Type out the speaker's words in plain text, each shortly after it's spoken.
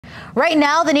Right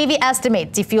now, the Navy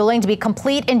estimates defueling to be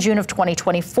complete in June of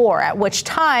 2024, at which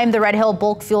time the Red Hill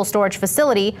bulk fuel storage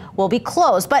facility will be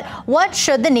closed. But what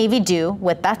should the Navy do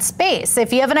with that space?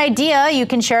 If you have an idea, you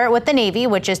can share it with the Navy,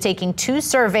 which is taking 2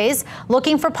 surveys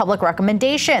looking for public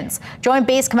recommendations. Joint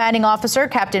Base Commanding Officer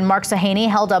Captain Mark Sahaney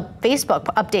held a Facebook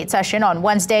update session on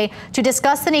Wednesday to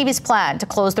discuss the Navy's plan to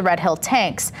close the Red Hill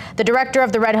tanks. The director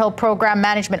of the Red Hill Program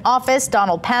Management Office,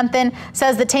 Donald Panthen,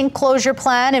 says the tank closure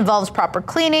plan involves proper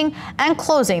cleaning and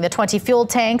closing the 20 fuel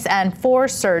tanks and 4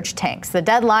 surge tanks. The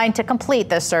deadline to complete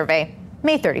this survey,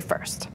 May 31st.